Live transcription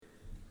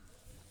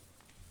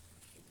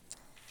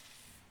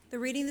The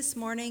reading this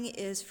morning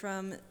is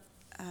from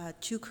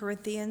 2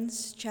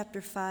 Corinthians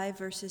chapter 5,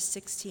 verses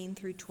 16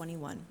 through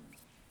 21.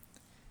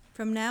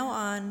 From now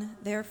on,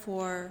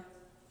 therefore,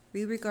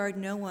 we regard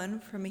no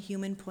one from a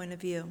human point of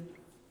view.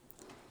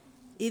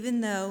 Even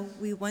though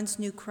we once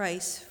knew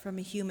Christ from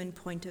a human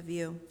point of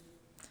view,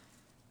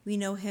 we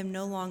know him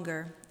no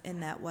longer in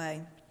that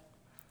way.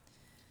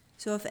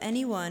 So if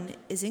anyone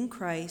is in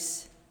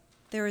Christ,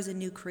 there is a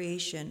new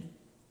creation.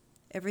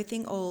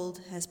 Everything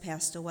old has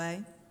passed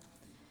away.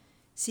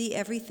 See,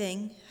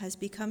 everything has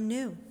become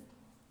new.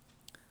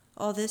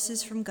 All this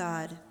is from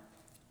God,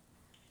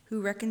 who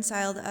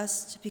reconciled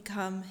us to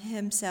become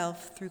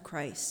himself through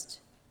Christ.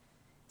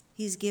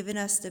 He's given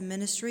us the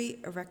ministry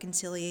of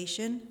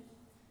reconciliation.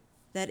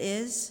 That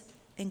is,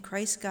 in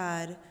Christ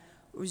God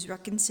was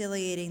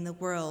reconciliating the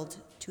world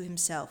to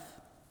himself,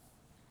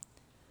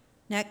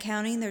 not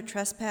counting their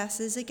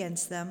trespasses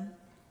against them,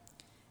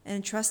 and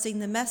entrusting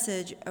the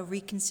message of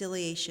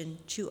reconciliation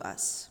to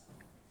us.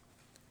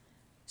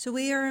 So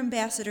we are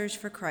ambassadors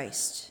for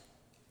Christ,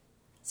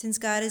 since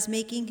God is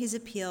making his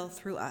appeal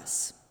through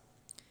us.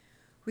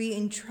 We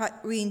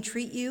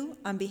entreat you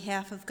on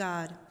behalf of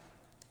God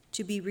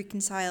to be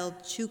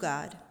reconciled to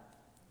God.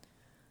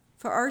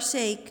 For our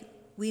sake,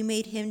 we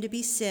made him to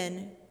be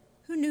sin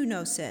who knew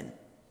no sin,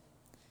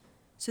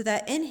 so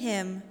that in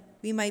him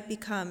we might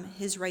become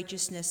his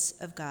righteousness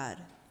of God.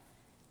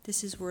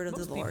 This is word of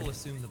the Lord. Most people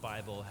assume the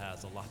Bible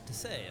has a lot to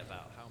say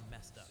about how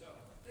messed up.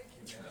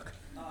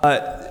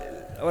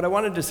 What I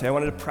wanted to say, I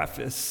wanted to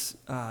preface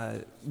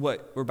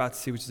what we're about to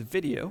see, which is a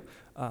video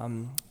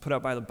put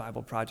out by the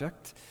Bible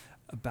Project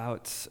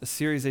about a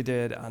series they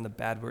did on the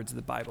bad words of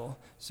the Bible.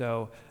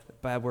 So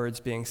bad words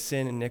being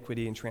sin,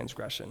 iniquity, and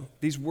transgression.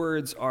 These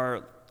words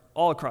are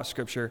all across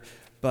Scripture,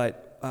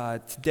 but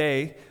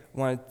today I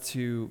wanted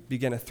to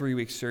begin a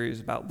 3-week series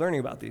about learning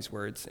about these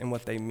words and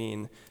what they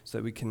mean so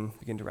that we can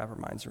begin to wrap our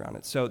minds around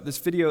it. So this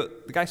video,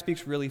 the guy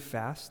speaks really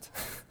fast.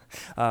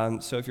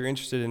 So if you're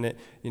interested in it,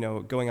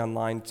 going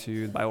online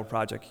to the Bible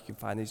Project, you can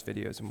find these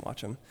videos and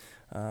watch them.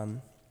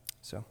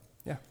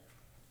 Yeah.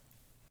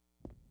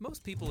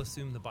 Most people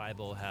assume the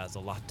Bible has a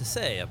lot to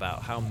say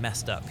about how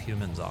messed up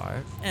humans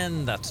are,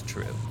 and that's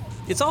true.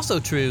 It's also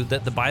true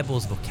that the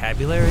Bible's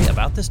vocabulary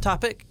about this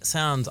topic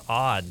sounds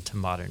odd to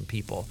modern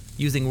people,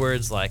 using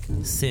words like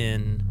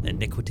sin,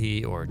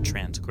 iniquity, or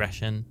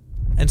transgression.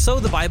 And so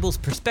the Bible's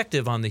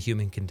perspective on the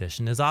human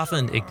condition is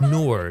often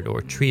ignored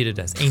or treated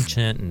as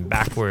ancient and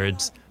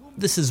backwards.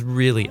 This is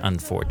really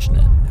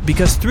unfortunate,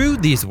 because through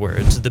these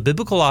words, the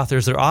biblical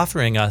authors are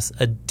offering us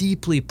a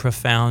deeply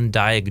profound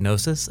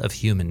diagnosis of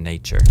human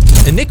nature.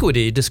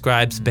 Iniquity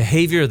describes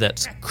behavior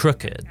that's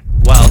crooked,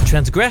 while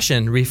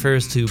transgression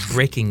refers to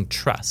breaking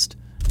trust.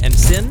 And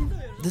sin,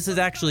 this is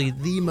actually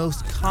the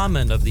most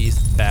common of these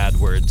bad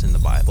words in the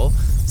Bible,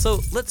 so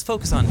let's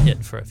focus on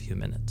it for a few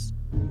minutes.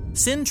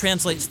 Sin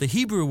translates the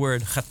Hebrew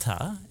word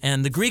chata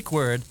and the Greek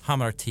word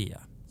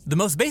hamartia. The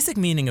most basic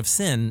meaning of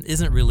sin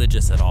isn't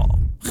religious at all.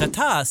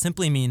 Chata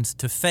simply means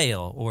to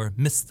fail or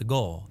miss the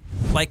goal.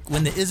 Like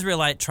when the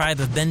Israelite tribe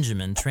of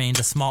Benjamin trained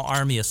a small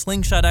army of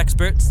slingshot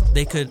experts,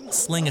 they could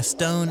sling a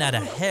stone at a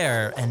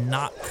hare and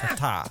not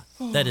chata,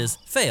 that is,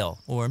 fail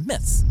or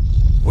miss.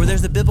 Or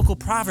there's a biblical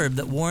proverb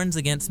that warns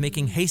against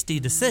making hasty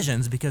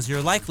decisions because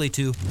you're likely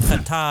to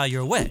chata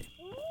your way,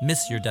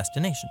 miss your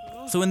destination.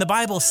 So in the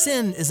Bible,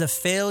 sin is a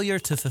failure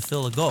to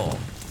fulfill a goal.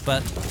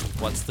 But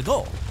what's the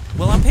goal?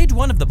 Well, on page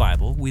 1 of the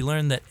Bible, we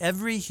learn that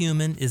every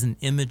human is an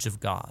image of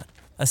God,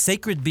 a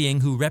sacred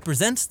being who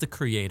represents the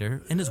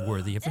Creator and is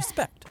worthy of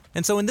respect.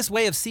 And so in this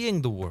way of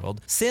seeing the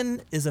world,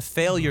 sin is a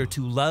failure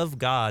to love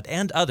God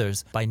and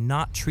others by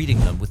not treating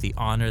them with the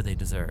honor they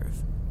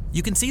deserve.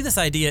 You can see this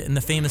idea in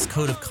the famous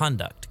code of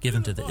conduct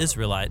given to the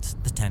Israelites,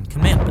 the 10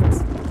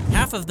 Commandments.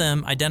 Half of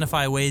them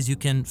identify ways you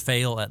can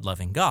fail at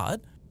loving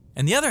God,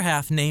 and the other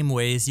half name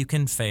ways you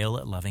can fail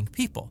at loving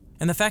people.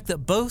 And the fact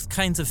that both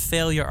kinds of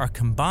failure are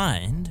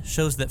combined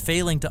shows that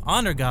failing to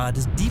honor God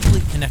is deeply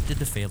connected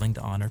to failing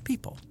to honor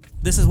people.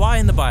 This is why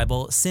in the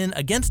Bible, sin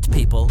against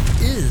people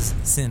is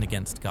sin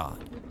against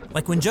God.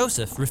 Like when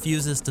Joseph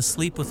refuses to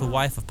sleep with the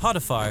wife of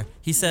Potiphar,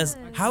 he says,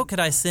 "How could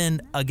I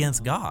sin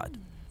against God?"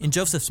 In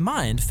Joseph's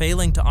mind,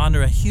 failing to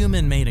honor a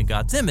human made in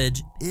God's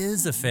image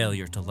is a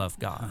failure to love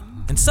God.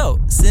 And so,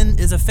 sin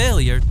is a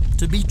failure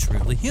to be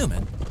truly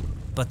human.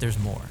 But there's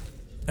more.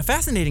 A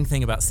fascinating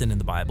thing about sin in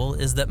the Bible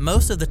is that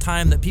most of the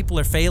time that people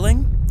are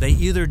failing, they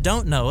either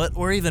don't know it,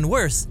 or even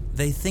worse,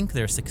 they think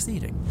they're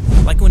succeeding.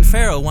 Like when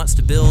Pharaoh wants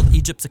to build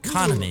Egypt's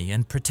economy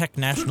and protect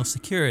national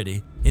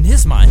security, in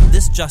his mind,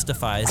 this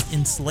justifies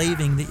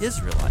enslaving the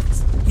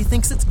Israelites. He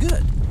thinks it's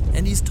good,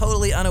 and he's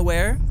totally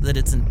unaware that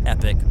it's an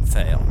epic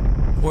fail.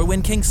 Or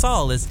when King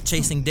Saul is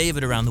chasing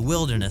David around the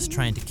wilderness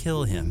trying to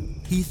kill him,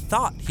 he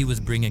thought he was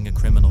bringing a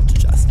criminal to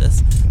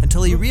justice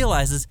until he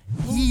realizes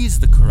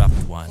he's the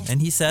corrupt one.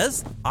 And he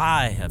says,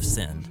 "I have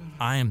sinned.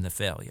 I am the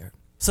failure."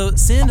 So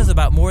sin is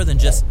about more than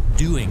just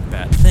doing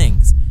bad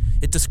things.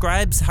 It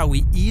describes how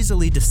we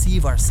easily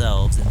deceive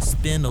ourselves and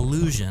spin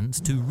illusions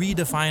to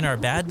redefine our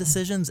bad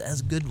decisions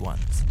as good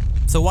ones.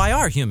 So why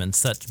are humans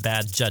such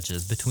bad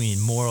judges between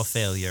moral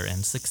failure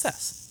and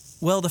success?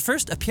 Well, the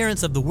first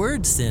appearance of the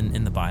word sin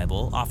in the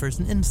Bible offers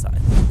an insight.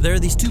 There are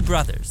these two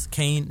brothers,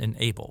 Cain and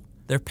Abel.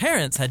 Their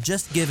parents had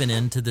just given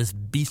in to this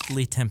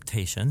beastly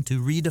temptation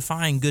to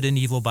redefine good and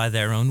evil by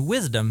their own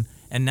wisdom,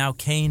 and now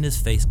Cain is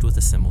faced with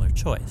a similar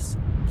choice.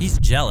 He's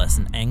jealous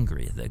and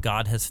angry that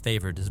God has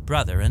favored his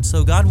brother, and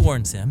so God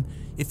warns him,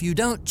 if you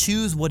don't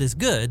choose what is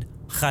good,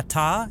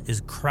 Chata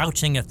is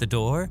crouching at the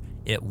door,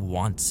 it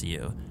wants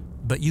you,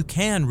 but you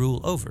can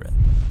rule over it.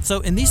 So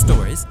in these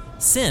stories,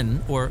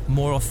 sin, or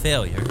moral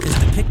failure, is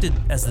depicted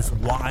as this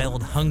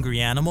wild,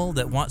 hungry animal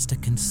that wants to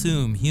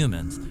consume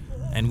humans.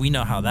 And we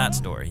know how that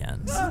story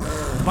ends.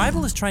 The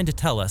Bible is trying to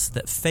tell us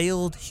that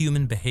failed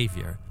human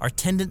behavior, our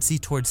tendency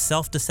towards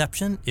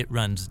self-deception, it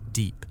runs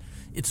deep.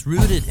 It's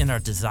rooted in our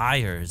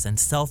desires and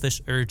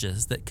selfish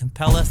urges that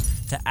compel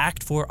us to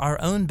act for our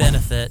own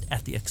benefit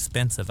at the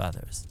expense of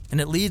others.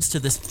 And it leads to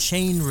this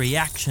chain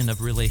reaction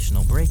of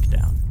relational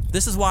breakdown.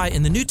 This is why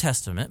in the New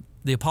Testament,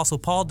 the Apostle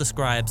Paul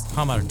describes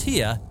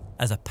hamartia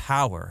as a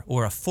power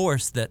or a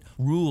force that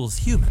rules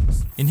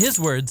humans. In his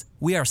words,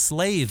 we are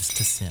slaves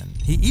to sin.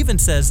 He even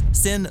says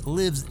sin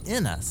lives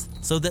in us,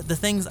 so that the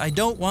things I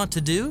don't want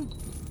to do,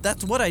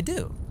 that's what I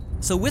do.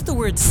 So with the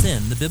word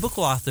sin, the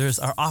biblical authors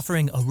are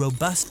offering a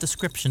robust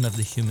description of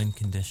the human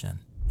condition.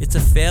 It's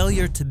a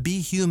failure to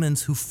be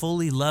humans who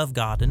fully love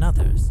God and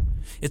others.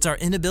 It's our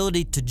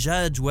inability to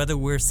judge whether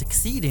we're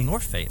succeeding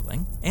or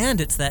failing, and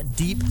it's that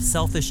deep,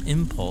 selfish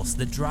impulse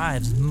that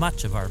drives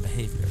much of our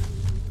behavior.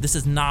 This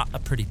is not a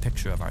pretty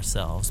picture of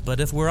ourselves, but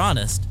if we're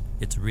honest,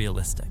 it's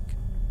realistic.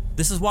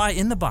 This is why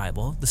in the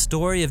Bible, the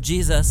story of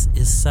Jesus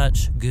is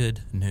such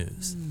good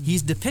news.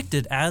 He's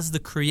depicted as the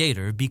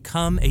Creator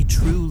become a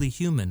truly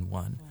human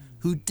one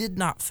who did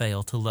not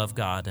fail to love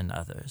God and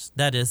others.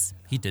 That is,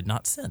 he did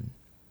not sin.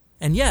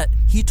 And yet,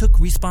 he took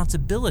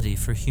responsibility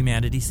for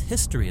humanity's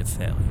history of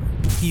failure.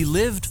 He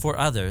lived for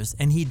others,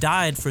 and he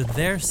died for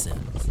their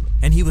sins.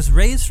 And he was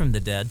raised from the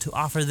dead to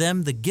offer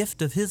them the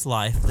gift of his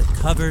life that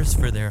covers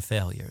for their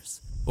failures.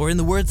 Or in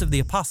the words of the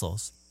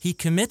apostles, he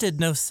committed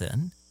no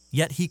sin,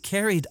 yet he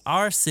carried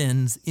our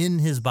sins in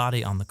his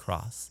body on the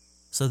cross,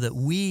 so that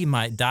we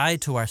might die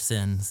to our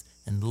sins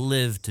and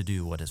live to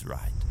do what is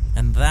right.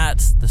 And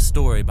that's the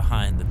story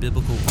behind the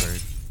biblical word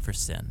for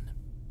sin.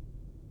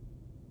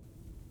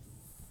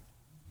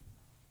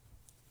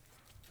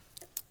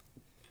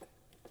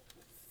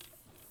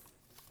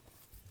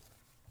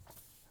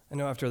 I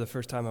know after the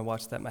first time I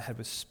watched that, my head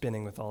was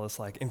spinning with all this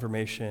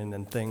information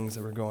and things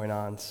that were going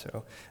on,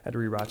 so I had to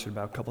rewatch it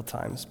about a couple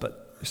times.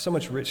 But there's so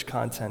much rich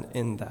content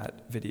in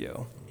that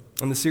video,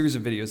 and the series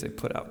of videos they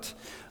put out.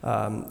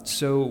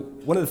 So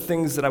one of the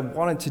things that I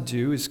wanted to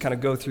do is kind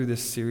of go through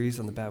this series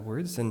on the bad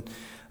words, and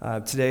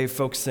today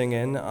focusing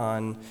in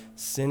on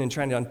sin and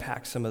trying to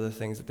unpack some of the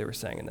things that they were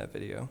saying in that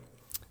video.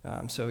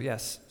 So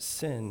yes,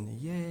 sin,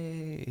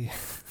 yay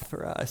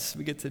for us.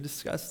 We get to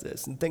discuss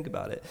this and think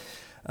about it.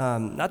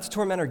 Not to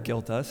torment or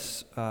guilt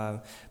us,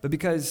 but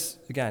because,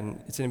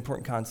 again, it's an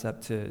important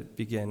concept to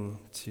begin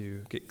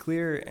to get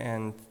clear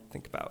and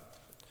think about.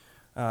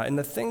 And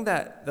the thing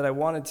that I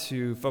wanted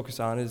to focus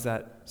on is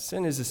that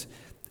sin is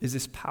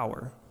this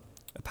power,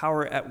 a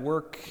power at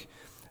work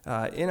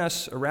in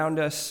us, around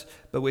us,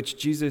 but which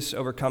Jesus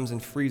overcomes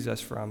and frees us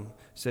from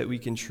so that we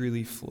can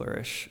truly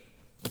flourish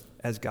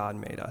as God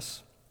made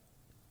us.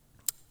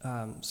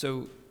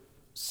 So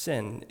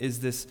sin is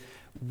this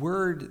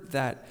word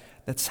that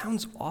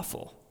sounds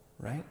awful,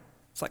 right?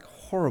 It's like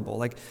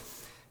horrible.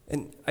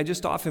 And I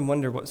just often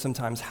wonder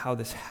sometimes how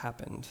this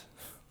happened.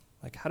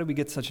 Like, how did we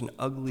get such an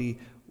ugly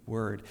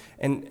word?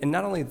 And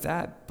not only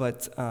that,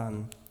 but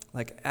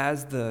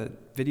as the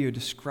video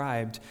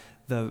described,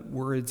 the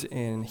words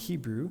in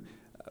Hebrew,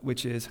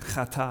 which is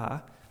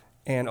chata,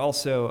 and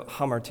also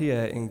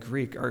hamartia in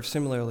Greek, are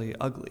similarly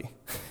ugly.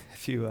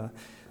 If you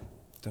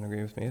don't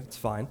agree with me, it's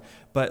fine.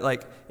 But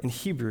in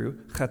Hebrew,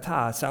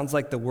 chata sounds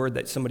like the word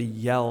that somebody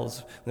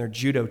yells when they're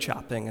judo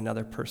chopping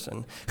another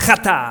person.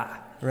 Chata,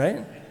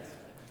 right?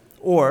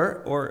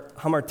 Or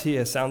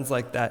hamartia sounds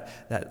like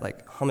that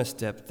hummus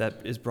dip that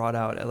is brought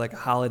out at a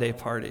holiday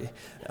party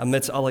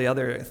amidst all the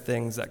other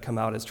things that come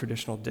out as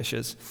traditional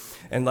dishes.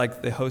 And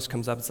the host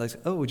comes up and says,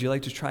 "Oh, would you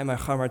like to try my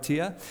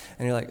hamartia?"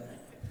 And you're like,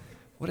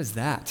 "What is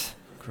that?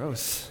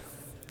 Gross.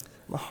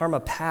 I'm a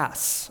harma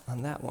pass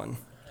on that one."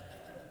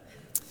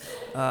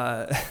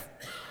 But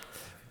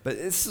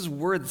this is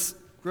words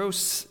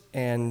gross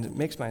and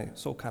makes my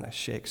soul kind of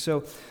shake.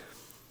 So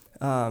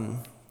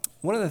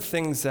one of the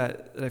things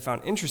that I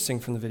found interesting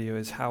from the video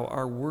is how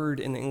our word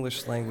in the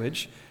English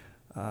language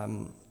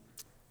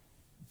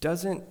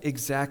doesn't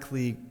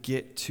exactly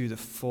get to the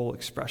full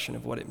expression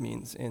of what it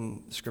means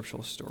in the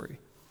scriptural story.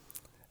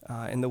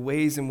 And the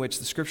ways in which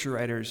the scripture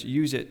writers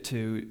use it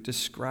to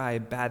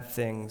describe bad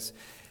things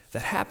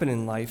that happen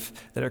in life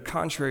that are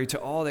contrary to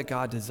all that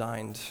God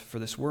designed for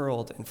this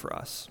world and for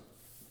us.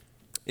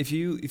 If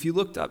you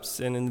looked up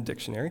sin in the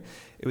dictionary,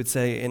 it would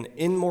say an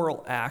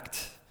immoral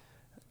act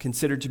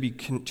considered to be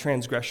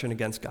transgression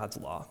against God's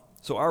law.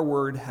 So our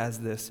word has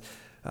this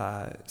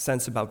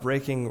sense about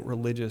breaking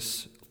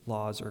religious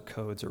laws or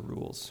codes or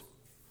rules.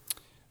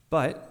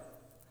 But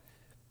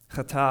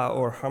chata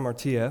or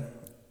hamartia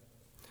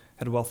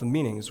had a wealth of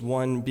meanings,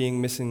 one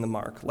being missing the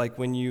mark, like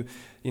when you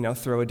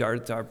throw a dart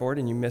at the dartboard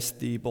and you miss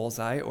the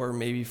bullseye, or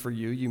maybe for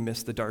you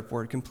miss the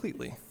dartboard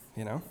completely,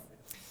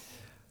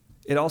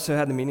 It also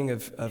had the meaning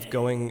of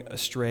going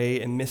astray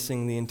and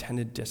missing the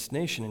intended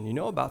destination. And you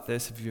know about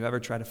this if you've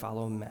ever tried to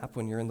follow a map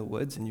when you're in the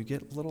woods and you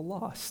get a little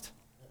lost.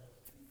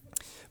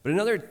 But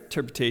another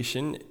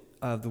interpretation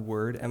of the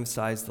word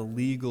emphasized the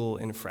legal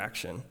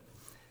infraction.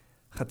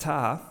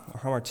 Chata, or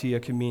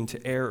hamartia, can mean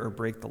to err or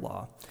break the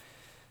law.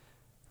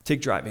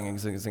 Take driving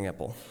as an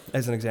example.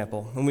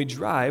 When we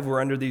drive,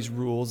 we're under these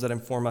rules that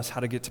inform us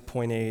how to get to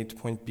point A to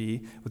point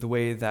B with a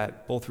way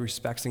that both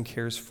respects and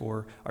cares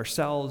for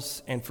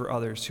ourselves and for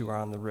others who are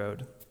on the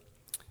road.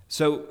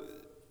 So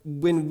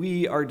when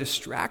we are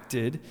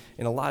distracted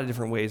in a lot of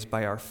different ways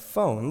by our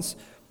phones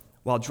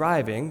while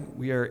driving,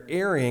 we are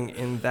erring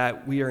in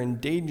that we are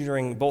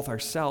endangering both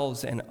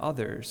ourselves and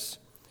others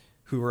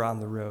who are on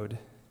the road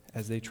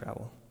as they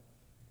travel.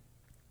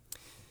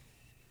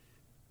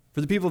 For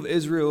the people of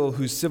Israel,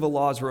 whose civil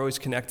laws were always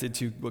connected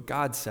to what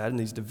God said and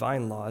these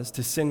divine laws,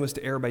 to sin was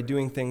to err by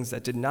doing things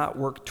that did not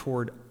work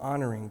toward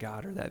honoring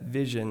God, or that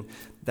vision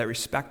that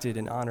respected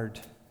and honored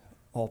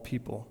all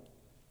people.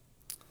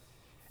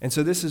 And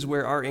so this is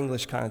where our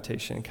English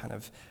connotation kind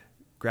of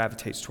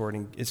gravitates toward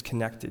and is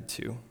connected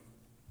to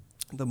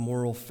the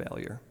moral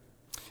failure.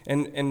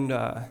 And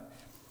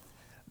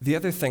the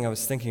other thing I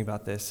was thinking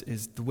about this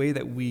is the way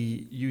that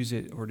we use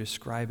it or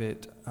describe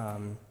it.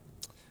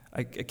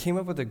 I came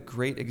up with a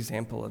great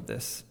example of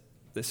this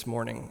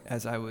morning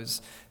as I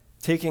was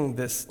taking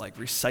this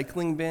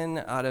recycling bin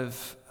out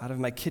of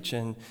my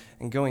kitchen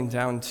and going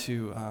down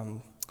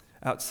to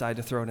outside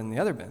to throw it in the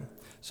other bin.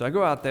 So I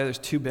go out there's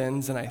 2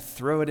 bins, and I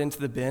throw it into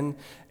the bin,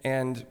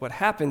 and what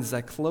happens is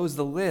I close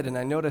the lid, and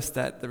I notice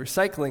that the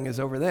recycling is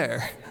over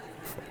there.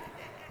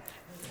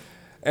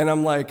 And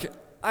I'm like,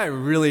 I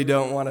really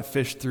don't want to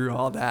fish through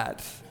all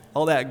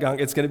that gunk.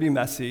 It's going to be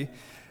messy.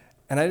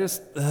 And I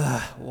just,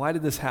 why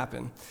did this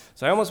happen?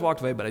 So I almost walked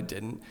away, but I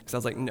didn't, because I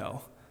was like,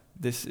 no,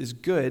 this is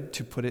good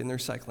to put it in the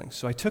recycling.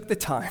 So I took the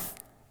time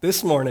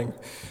this morning,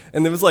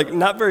 and it was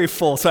not very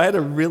full, so I had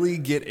to really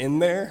get in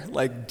there,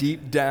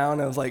 deep down.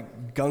 I was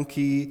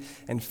gunky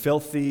and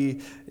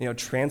filthy,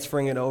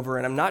 transferring it over,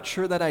 and I'm not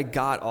sure that I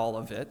got all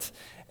of it,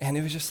 and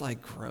it was just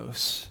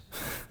gross.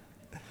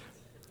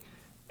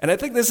 And I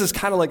think this is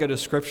kind of like a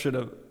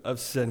description of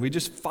sin. We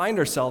just find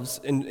ourselves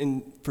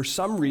in for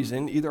some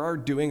reason, either our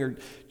doing or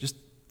just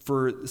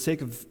for the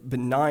sake of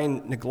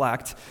benign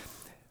neglect,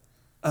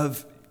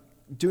 of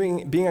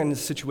being in a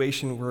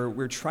situation where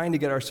we're trying to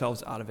get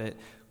ourselves out of it,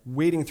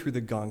 wading through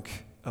the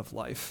gunk of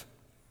life.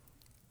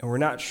 And we're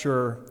not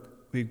sure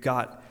we've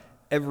got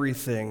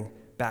everything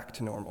back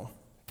to normal.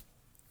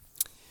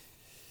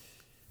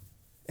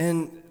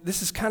 And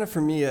this is kind of,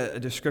 for me, a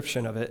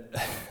description of it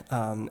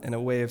and a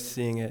way of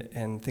seeing it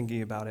and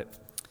thinking about it.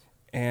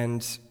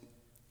 And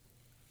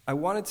I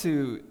wanted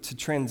to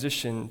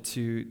transition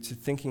to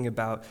thinking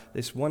about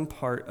this one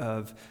part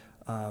of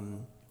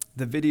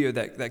the video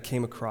that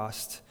came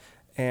across.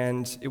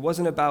 And it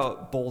wasn't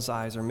about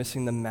bullseyes or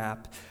missing the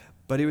map,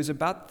 but it was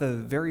about the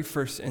very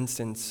first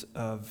instance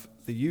of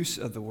the use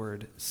of the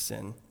word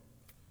sin,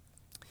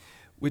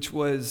 which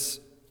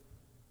was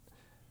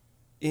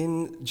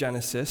in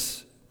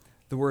Genesis.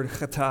 The word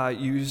chata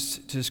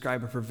used to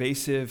describe a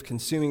pervasive,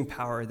 consuming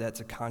power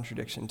that's a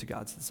contradiction to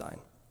God's design.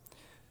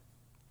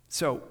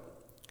 So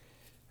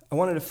I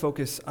wanted to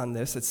focus on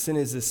this, that sin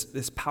is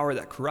this power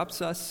that corrupts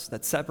us,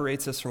 that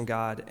separates us from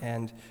God,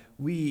 and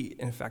we,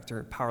 in fact,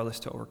 are powerless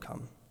to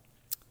overcome.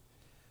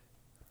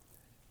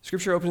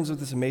 Scripture opens with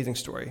this amazing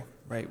story,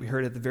 right? We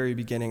heard at the very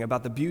beginning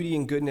about the beauty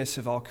and goodness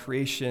of all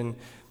creation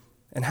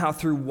and how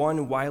through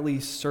one wily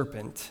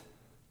serpent,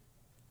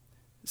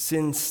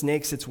 sin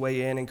snakes its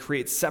way in and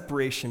creates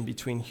separation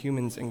between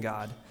humans and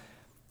God.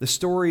 The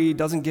story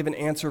doesn't give an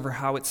answer for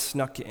how it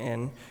snuck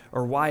in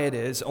or why it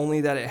is,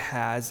 only that it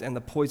has, and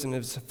the poison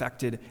has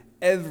affected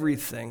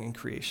everything in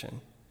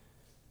creation.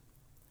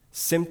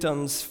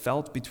 Symptoms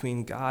felt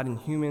between God and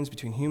humans,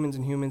 between humans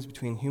and humans,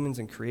 between humans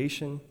and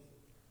creation.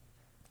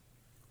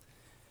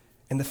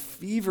 And the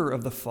fever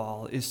of the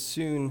fall is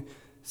soon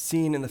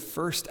seen in the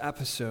first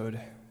episode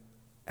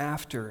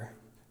after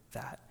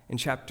that, in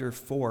chapter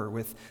 4,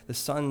 with the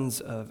sons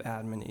of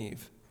Adam and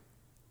Eve.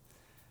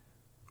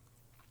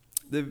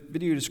 The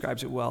video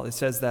describes it well. It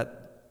says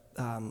that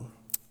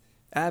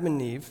Adam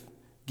and Eve,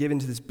 given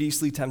to this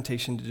beastly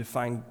temptation to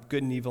define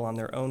good and evil on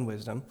their own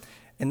wisdom,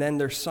 and then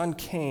their son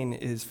Cain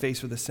is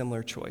faced with a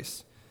similar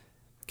choice.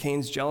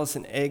 Cain's jealous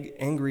and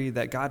angry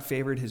that God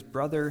favored his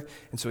brother,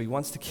 and so he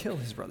wants to kill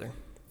his brother.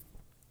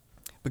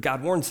 But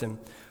God warns him,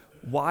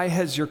 "Why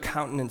has your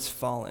countenance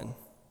fallen?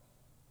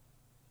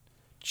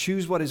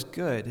 Choose what is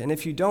good, and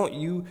if you don't,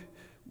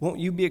 won't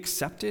you be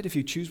accepted if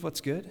you choose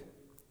what's good?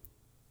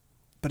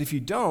 But if you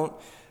don't,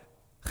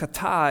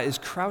 chata is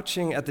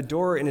crouching at the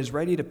door and is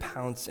ready to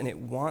pounce, and it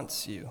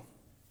wants you."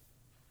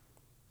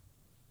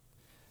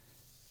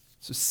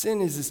 So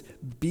sin is this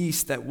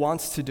beast that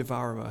wants to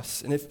devour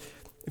us. And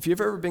if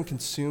you've ever been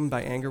consumed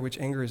by anger, which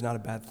anger is not a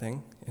bad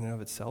thing in and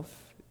of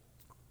itself,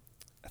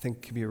 I think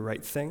it can be a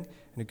right thing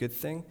and a good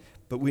thing,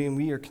 but when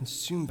we are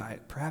consumed by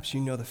it, perhaps you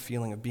know the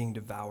feeling of being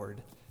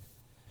devoured.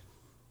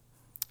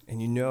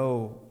 And you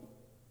know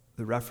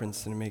the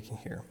reference that I'm making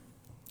here.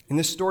 In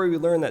this story, we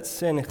learn that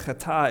sin,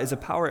 chata, is a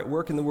power at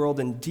work in the world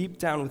and deep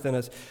down within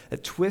us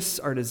that twists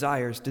our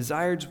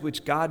desires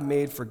which God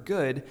made for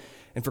good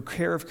and for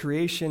care of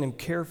creation and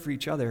care for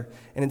each other.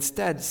 And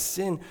instead,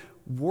 sin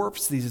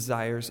warps these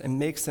desires and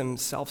makes them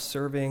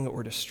self-serving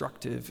or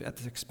destructive at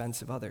the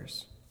expense of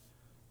others.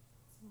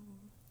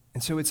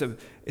 And so it's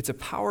a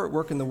power at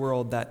work in the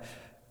world that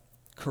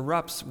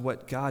corrupts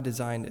what God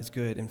designed as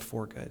good and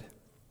for good.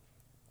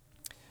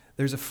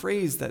 There's a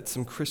phrase that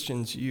some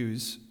Christians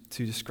use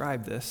to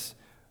describe this,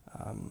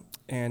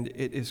 and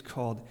it is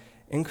called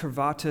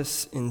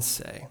incurvatus in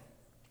se.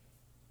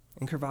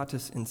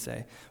 Incurvatus in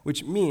se,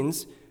 which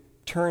means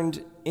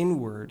turned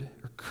inward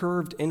or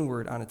curved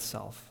inward on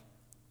itself.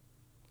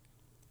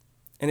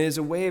 And it is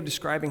a way of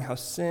describing how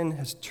sin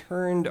has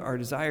turned our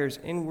desires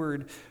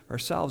inward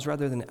ourselves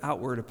rather than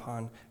outward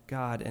upon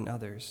God and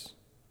others.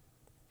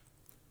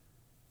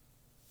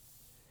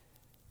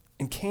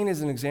 And Cain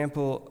is an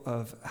example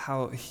of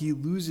how he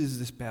loses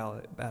this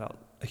battle,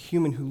 a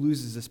human who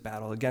loses this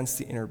battle against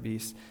the inner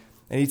beast,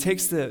 and he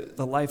takes the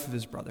life of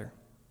his brother.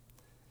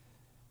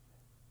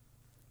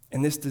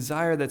 And this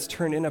desire that's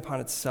turned in upon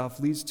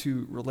itself leads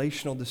to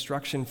relational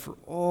destruction for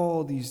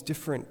all these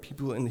different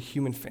people in the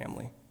human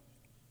family.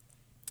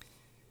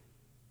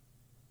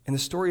 And the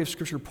story of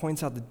Scripture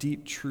points out the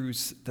deep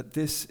truths that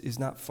this is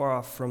not far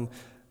off from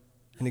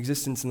an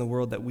existence in the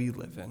world that we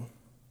live in.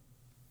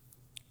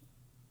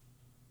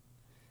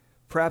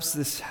 Perhaps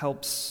this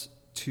helps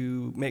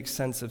to make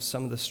sense of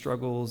some of the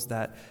struggles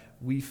that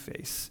we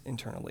face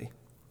internally.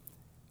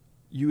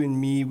 You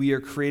and me, we are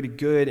created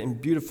good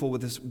and beautiful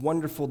with this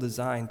wonderful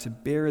design to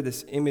bear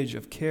this image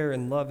of care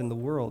and love in the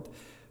world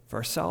for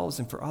ourselves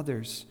and for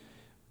others,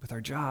 with our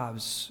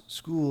jobs,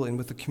 school, and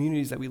with the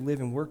communities that we live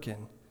and work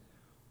in.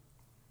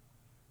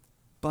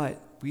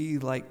 But we,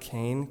 like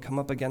Cain, come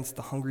up against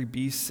the hungry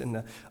beasts and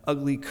the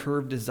ugly,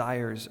 curved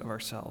desires of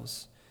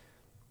ourselves.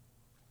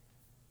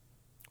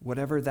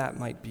 Whatever that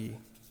might be.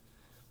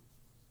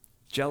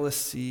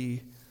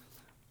 Jealousy,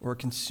 or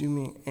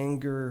consuming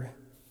anger,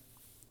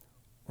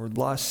 or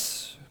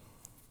lust,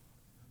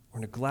 or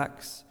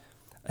neglects,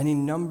 any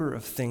number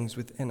of things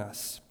within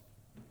us.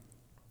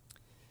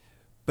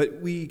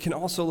 But we can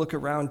also look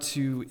around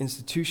to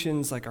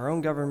institutions like our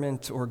own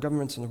government or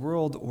governments in the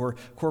world or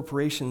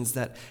corporations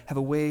that have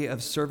a way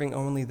of serving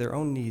only their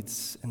own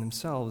needs and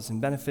themselves and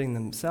benefiting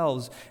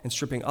themselves and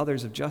stripping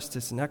others of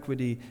justice and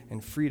equity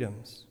and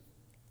freedoms.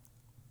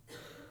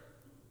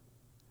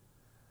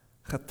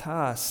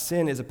 Chata,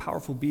 sin, is a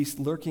powerful beast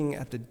lurking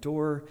at the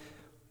door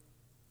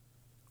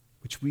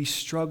which we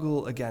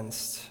struggle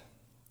against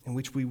and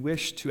which we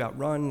wish to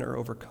outrun or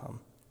overcome.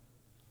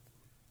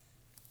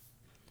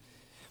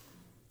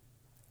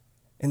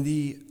 And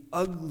the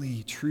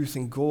ugly truth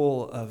and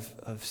goal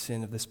of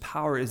sin, of this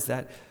power, is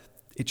that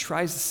it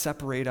tries to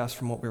separate us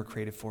from what we were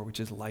created for, which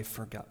is life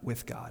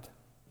with God.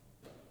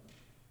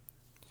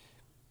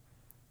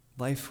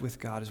 Life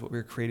with God is what we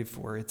were created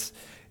for.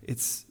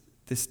 It's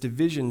this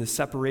division, this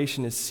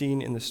separation is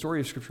seen in the story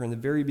of Scripture in the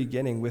very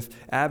beginning with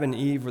Adam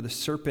and Eve, where the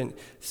serpent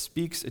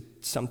speaks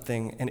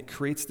something and it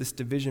creates this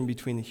division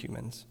between the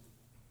humans.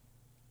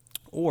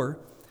 Or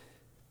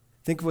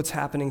think of what's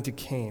happening to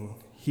Cain.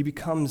 He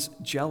becomes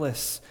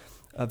jealous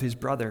of his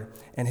brother,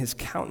 and his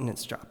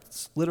countenance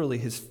drops. Literally,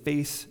 his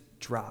face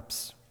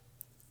drops.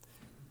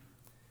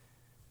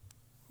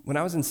 When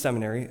I was in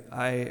seminary,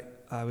 I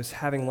was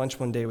having lunch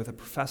one day with a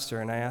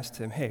professor, and I asked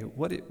him, hey,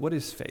 what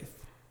is faith?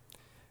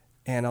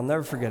 And I'll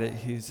never forget it.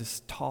 He's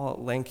this tall,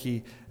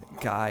 lanky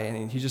guy,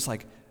 and he just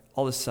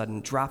all of a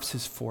sudden drops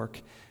his fork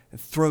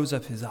and throws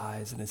up his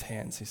eyes and his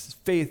hands. He says,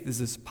 faith is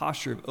this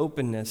posture of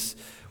openness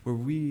where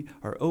we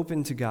are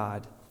open to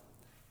God,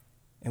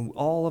 and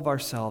all of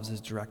ourselves is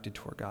directed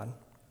toward God.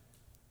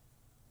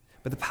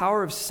 But the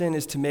power of sin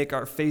is to make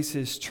our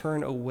faces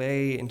turn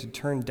away and to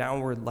turn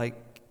downward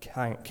like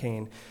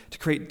Cain, to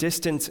create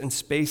distance and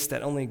space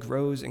that only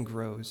grows and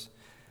grows.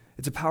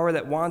 It's a power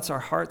that wants our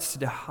hearts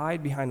to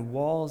hide behind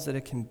walls that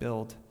it can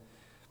build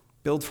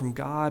from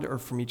God or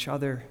from each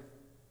other.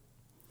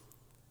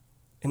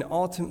 And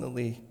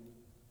ultimately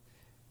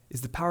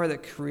is the power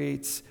that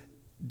creates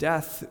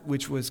death,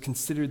 which was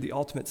considered the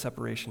ultimate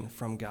separation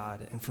from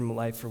God and from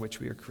life for which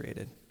we are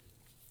created.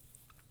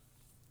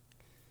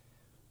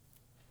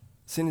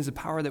 Sin is a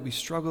power that we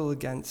struggle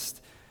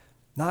against,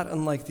 not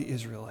unlike the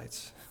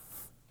Israelites.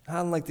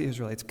 Not unlike the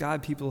Israelites,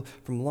 God people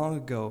from long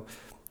ago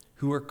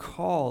who were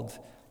called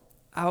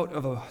out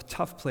of a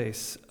tough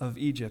place of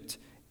Egypt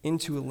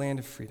into a land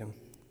of freedom,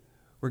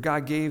 where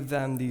God gave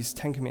them these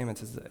 10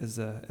 commandments, as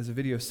a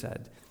video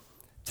said.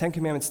 10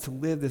 commandments to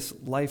live this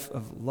life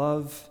of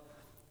love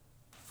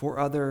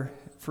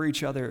for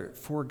each other,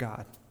 for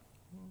God.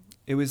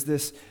 It was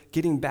this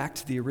getting back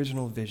to the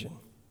original vision.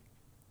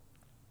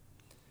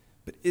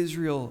 But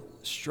Israel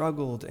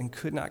struggled and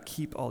could not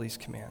keep all these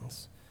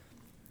commands.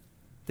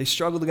 They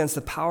struggled against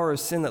the power of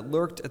sin that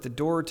lurked at the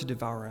door to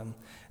devour them.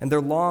 And their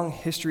long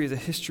history is a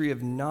history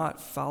of not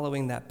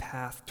following that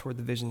path toward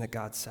the vision that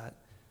God set.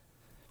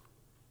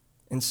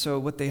 And so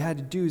what they had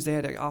to do is they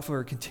had to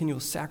offer continual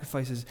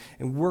sacrifices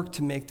and work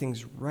to make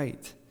things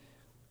right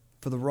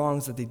for the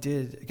wrongs that they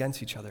did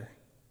against each other.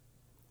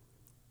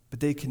 But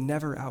they could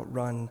never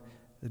outrun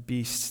the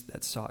beasts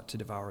that sought to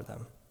devour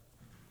them.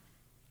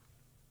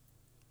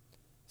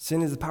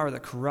 Sin is the power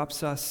that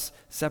corrupts us,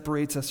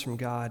 separates us from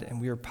God,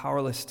 and we are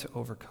powerless to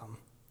overcome.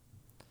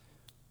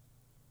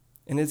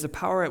 And it's a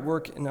power at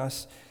work in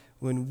us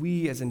when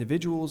we as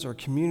individuals or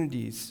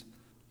communities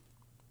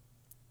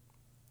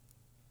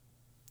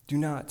do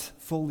not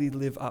fully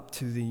live up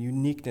to the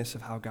uniqueness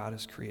of how God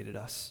has created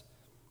us.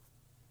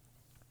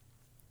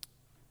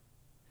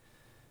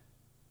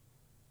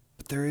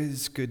 But there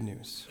is good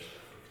news,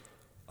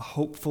 a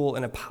hopeful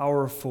and a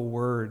powerful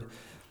word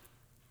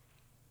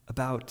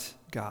about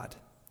God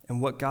and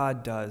what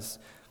God does,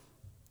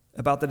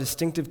 about the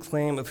distinctive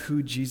claim of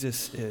who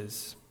Jesus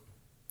is.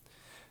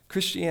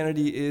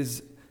 Christianity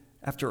is,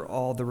 after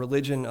all, the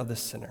religion of the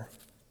sinner.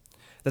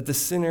 That the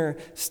sinner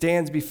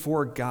stands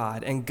before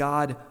God and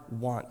God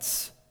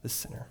wants the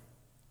sinner.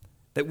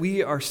 That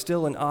we are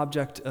still an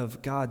object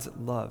of God's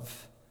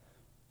love.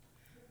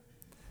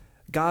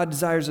 God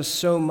desires us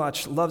so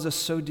much, loves us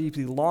so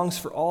deeply, longs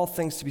for all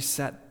things to be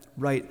set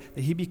right,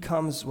 that he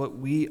becomes what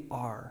we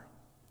are,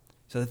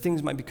 so that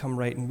things might become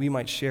right and we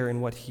might share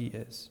in what he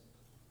is.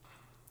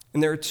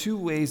 And there are two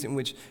ways in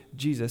which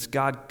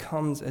God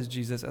comes as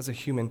Jesus, as a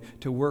human,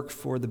 to work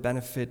for the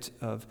benefit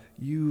of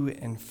you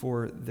and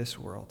for this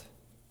world.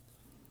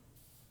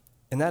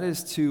 And that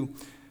is to,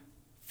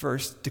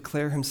 first,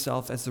 declare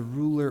himself as the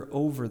ruler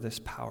over this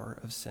power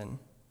of sin.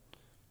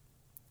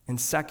 And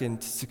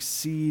second, to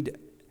succeed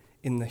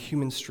in the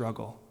human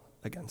struggle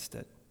against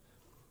it,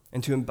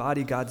 and to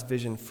embody God's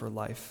vision for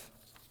life.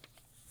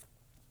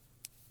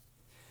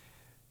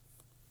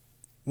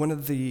 One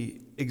of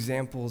the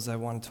examples I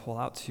wanted to hold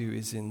out to you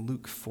is in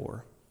Luke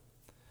 4.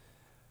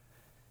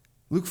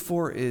 Luke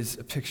 4 is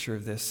a picture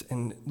of this,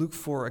 and Luke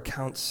 4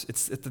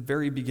 it's at the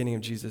very beginning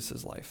of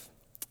Jesus' life.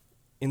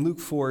 In Luke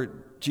 4,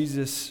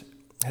 Jesus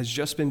has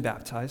just been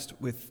baptized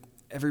with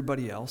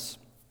everybody else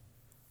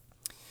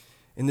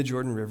in the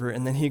Jordan River,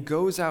 and then he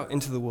goes out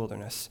into the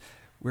wilderness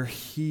where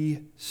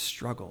he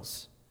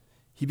struggles.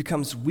 He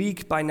becomes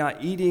weak by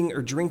not eating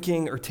or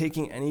drinking or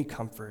taking any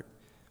comfort.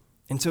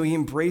 And so he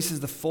embraces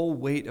the full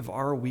weight of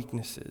our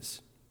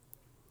weaknesses.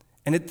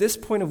 And at this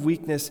point of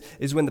weakness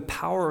is when the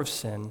power of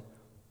sin,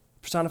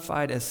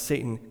 personified as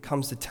Satan,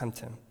 comes to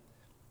tempt him.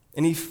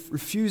 And he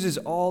refuses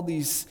all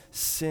these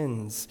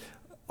sins,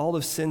 all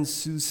of sin's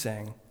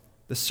soothsaying,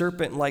 the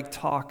serpent-like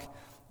talk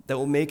that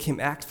will make him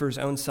act for his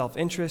own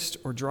self-interest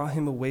or draw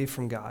him away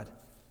from God.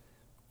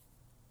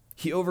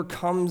 He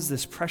overcomes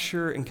this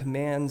pressure and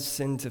commands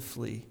sin to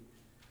flee.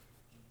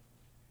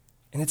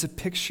 And it's a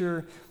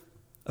picture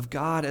of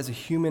God as a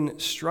human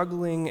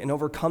struggling and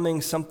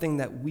overcoming something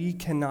that we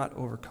cannot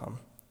overcome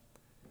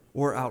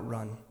or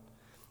outrun.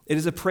 It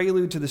is a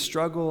prelude to the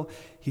struggle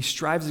he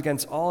strives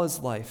against all his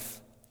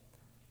life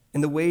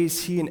in the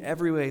ways he in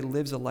every way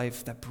lives a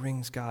life that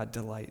brings God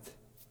delight.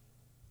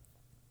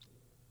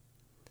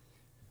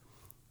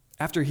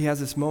 After he has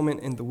this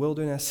moment in the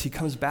wilderness, he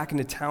comes back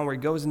into town where he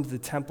goes into the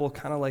temple,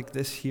 kind of like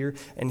this here,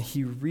 and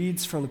he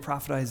reads from the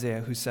prophet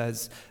Isaiah, who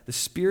says, "The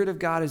Spirit of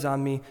God is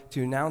on me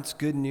to announce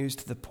good news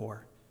to the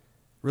poor,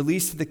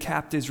 release to the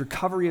captives,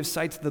 recovery of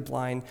sight to the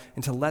blind,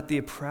 and to let the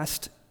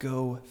oppressed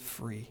go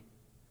free,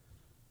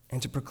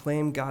 and to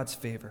proclaim God's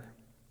favor."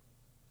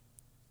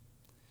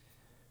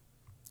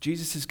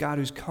 Jesus is God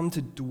who's come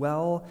to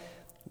dwell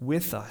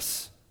with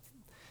us.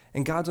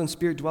 And God's own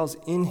Spirit dwells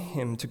in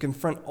him to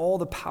confront all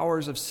the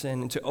powers of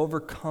sin and to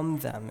overcome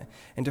them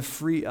and to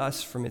free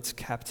us from its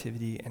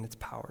captivity and its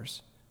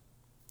powers.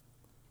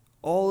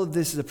 All of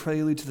this is a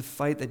prelude to the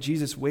fight that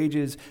Jesus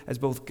wages as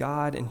both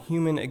God and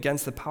human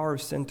against the power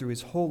of sin through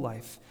his whole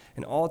life,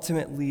 and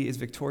ultimately is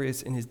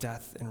victorious in his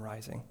death and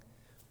rising.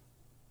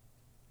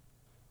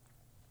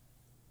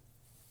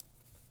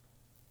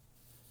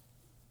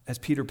 As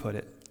Peter put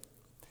it,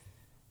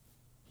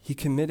 he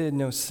committed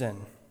no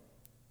sin.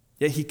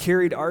 Yet he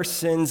carried our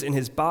sins in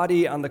his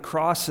body on the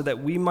cross so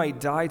that we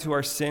might die to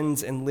our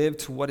sins and live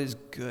to what is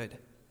good.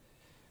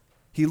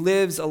 He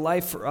lives a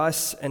life for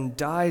us and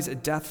dies a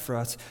death for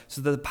us so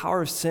that the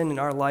power of sin in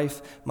our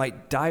life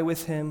might die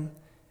with him,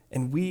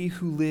 and we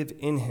who live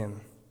in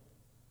him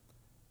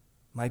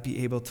might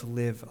be able to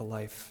live a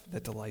life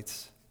that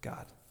delights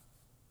God.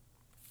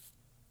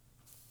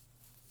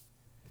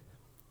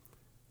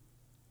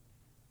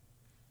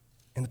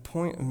 And the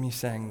point of me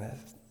saying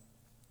this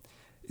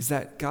is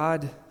that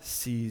God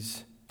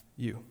sees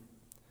you.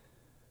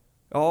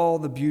 All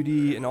the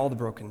beauty and all the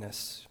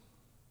brokenness,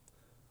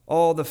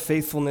 all the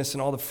faithfulness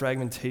and all the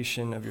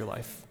fragmentation of your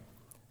life.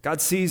 God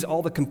sees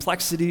all the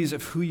complexities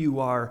of who you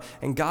are,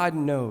 and God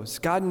knows.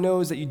 God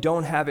knows that you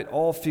don't have it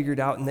all figured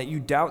out and that you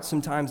doubt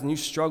sometimes and you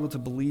struggle to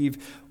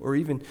believe or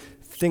even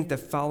think that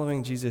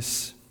following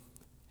Jesus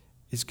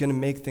is going to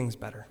make things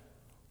better.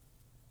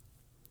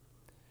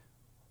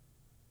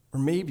 Or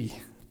maybe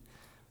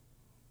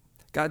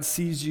God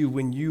sees you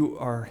when you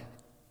are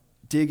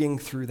digging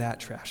through that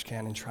trash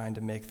can and trying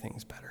to make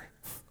things better.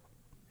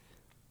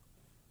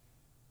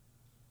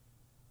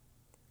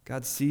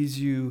 God sees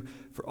you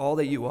for all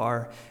that you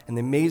are, and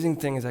the amazing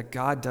thing is that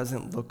God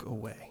doesn't look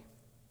away,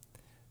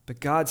 but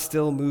God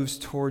still moves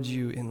towards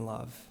you in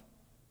love.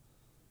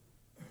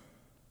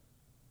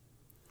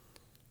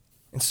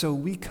 And so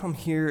we come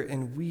here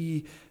and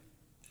we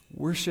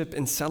worship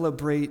and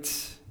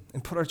celebrate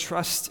and put our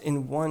trust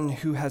in one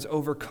who has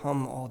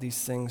overcome all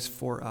these things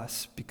for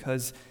us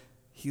because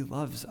he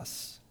loves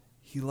us.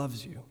 He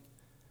loves you.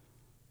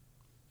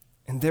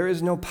 And there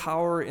is no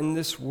power in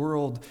this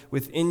world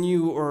within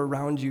you or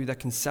around you that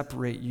can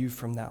separate you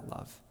from that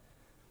love,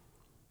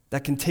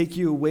 that can take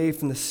you away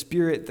from the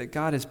Spirit that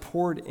God has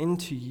poured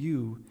into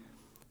you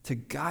to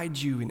guide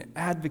you and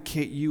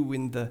advocate you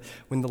when the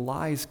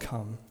lies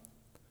come.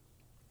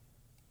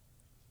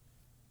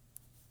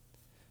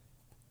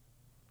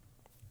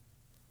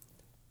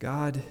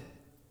 God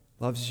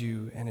loves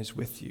you and is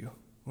with you,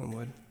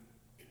 Winwood.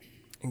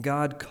 And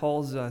God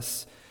calls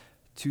us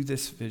to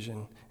this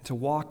vision, to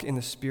walk in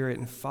the Spirit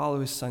and follow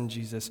his Son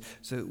Jesus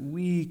so that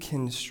we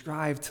can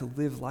strive to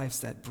live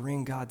lives that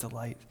bring God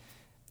delight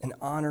and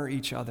honor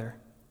each other,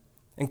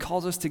 and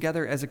calls us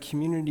together as a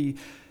community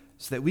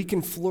so that we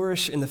can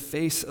flourish in the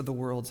face of the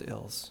world's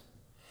ills,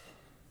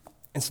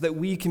 and so that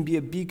we can be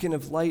a beacon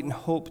of light and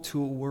hope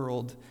to a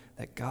world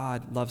that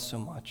God loves so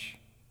much.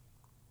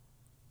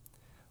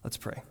 Let's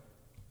pray.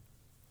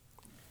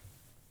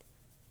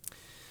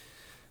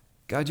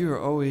 God, you are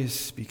always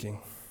speaking.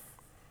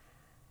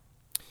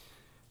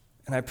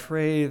 And I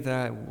pray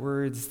that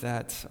words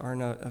that are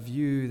not of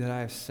you that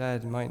I have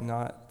said might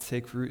not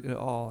take root at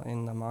all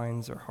in the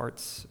minds or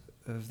hearts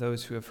of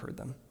those who have heard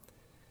them.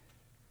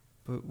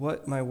 But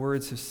what my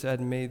words have said,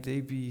 may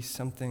they be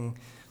something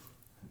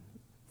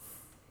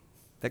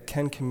that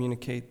can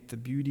communicate the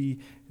beauty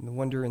and the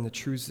wonder and the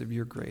truths of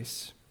your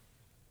grace.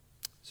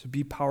 So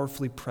be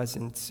powerfully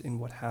present in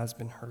what has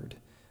been heard,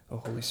 O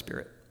Holy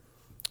Spirit.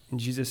 In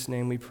Jesus'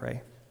 name we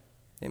pray.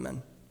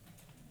 Amen.